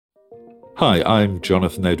Hi, I'm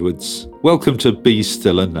Jonathan Edwards. Welcome to Be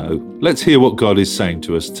Still and Know. Let's hear what God is saying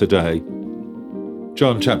to us today.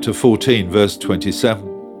 John chapter 14, verse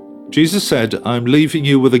 27. Jesus said, I'm leaving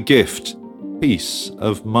you with a gift, peace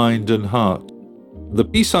of mind and heart. The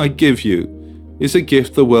peace I give you is a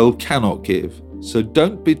gift the world cannot give, so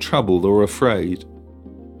don't be troubled or afraid.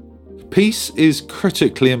 Peace is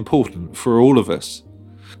critically important for all of us.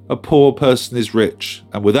 A poor person is rich,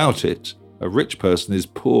 and without it, a rich person is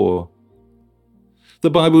poor. The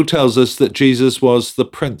Bible tells us that Jesus was the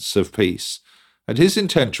Prince of Peace, and his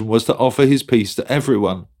intention was to offer his peace to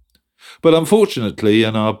everyone. But unfortunately,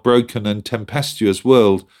 in our broken and tempestuous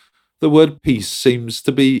world, the word peace seems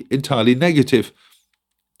to be entirely negative,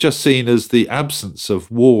 just seen as the absence of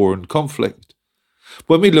war and conflict.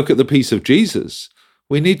 When we look at the peace of Jesus,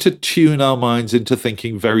 we need to tune our minds into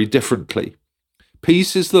thinking very differently.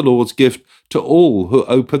 Peace is the Lord's gift to all who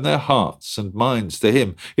open their hearts and minds to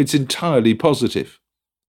him. It's entirely positive.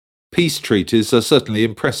 Peace treaties are certainly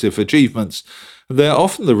impressive achievements, and they are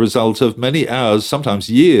often the result of many hours, sometimes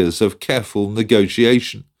years, of careful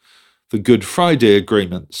negotiation. The Good Friday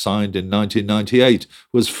Agreement, signed in 1998,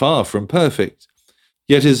 was far from perfect,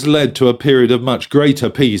 yet has led to a period of much greater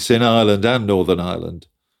peace in Ireland and Northern Ireland.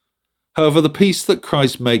 However, the peace that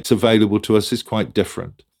Christ makes available to us is quite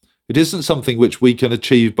different. It isn't something which we can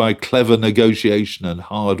achieve by clever negotiation and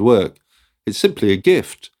hard work. It's simply a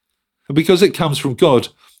gift. And because it comes from God,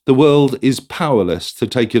 the world is powerless to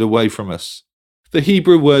take it away from us. The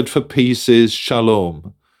Hebrew word for peace is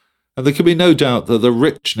shalom, and there can be no doubt that the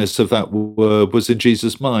richness of that word was in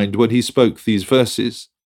Jesus' mind when he spoke these verses.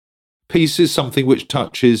 Peace is something which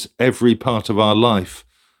touches every part of our life.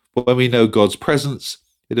 When we know God's presence,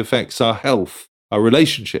 it affects our health, our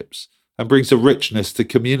relationships, and brings a richness to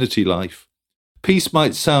community life. Peace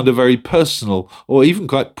might sound a very personal or even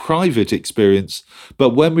quite private experience, but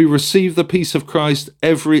when we receive the peace of Christ,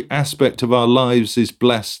 every aspect of our lives is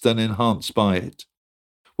blessed and enhanced by it.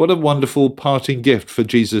 What a wonderful parting gift for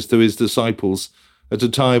Jesus to his disciples at a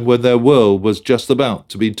time when their world was just about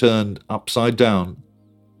to be turned upside down.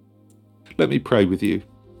 Let me pray with you.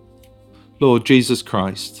 Lord Jesus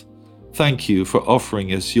Christ, thank you for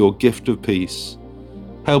offering us your gift of peace.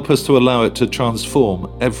 Help us to allow it to transform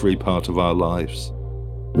every part of our lives.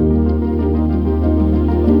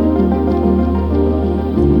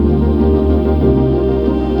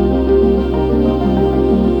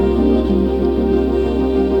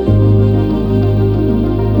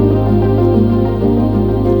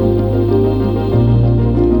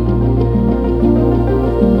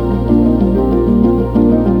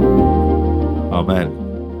 Amen.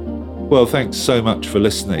 Well, thanks so much for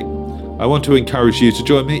listening. I want to encourage you to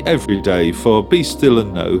join me every day for Be Still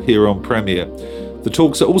and Know here on Premier. The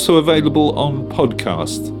talks are also available on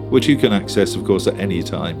podcast, which you can access, of course, at any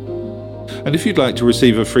time. And if you'd like to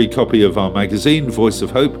receive a free copy of our magazine, Voice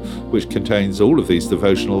of Hope, which contains all of these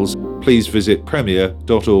devotionals, please visit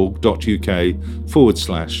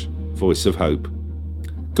premier.org.uk/Voice of Hope.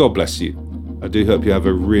 God bless you. I do hope you have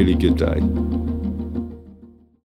a really good day.